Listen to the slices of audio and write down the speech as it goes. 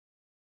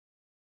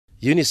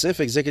UNICEF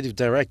Executive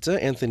Director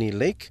Anthony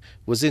Lake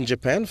was in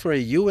Japan for a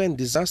UN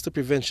disaster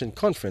prevention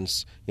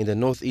conference in the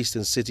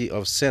northeastern city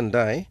of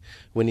Sendai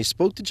when he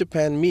spoke to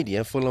Japan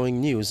media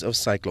following news of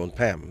Cyclone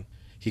Pam.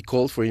 He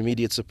called for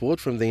immediate support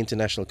from the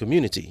international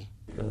community.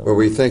 Well,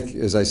 we think,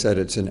 as I said,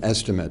 it's an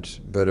estimate,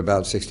 but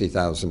about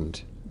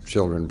 60,000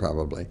 children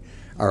probably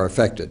are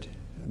affected.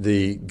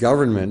 The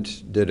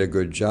government did a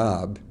good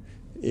job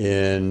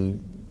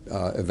in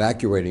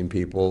evacuating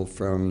people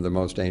from the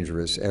most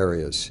dangerous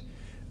areas,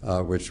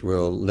 which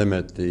will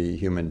limit the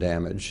human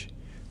damage.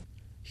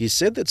 He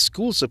said that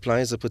school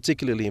supplies are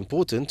particularly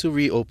important to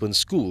reopen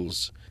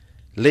schools.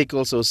 Lake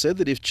also said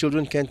that if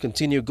children can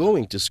continue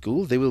going to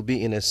school, they will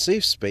be in a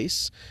safe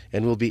space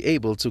and will be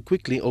able to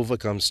quickly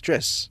overcome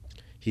stress.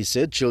 He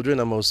said children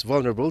are most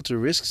vulnerable to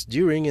risks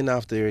during and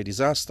after a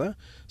disaster,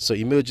 so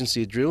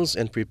emergency drills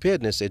and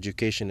preparedness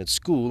education at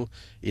school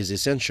is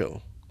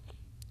essential.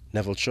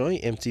 Neville Choi,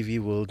 MTV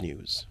World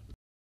News.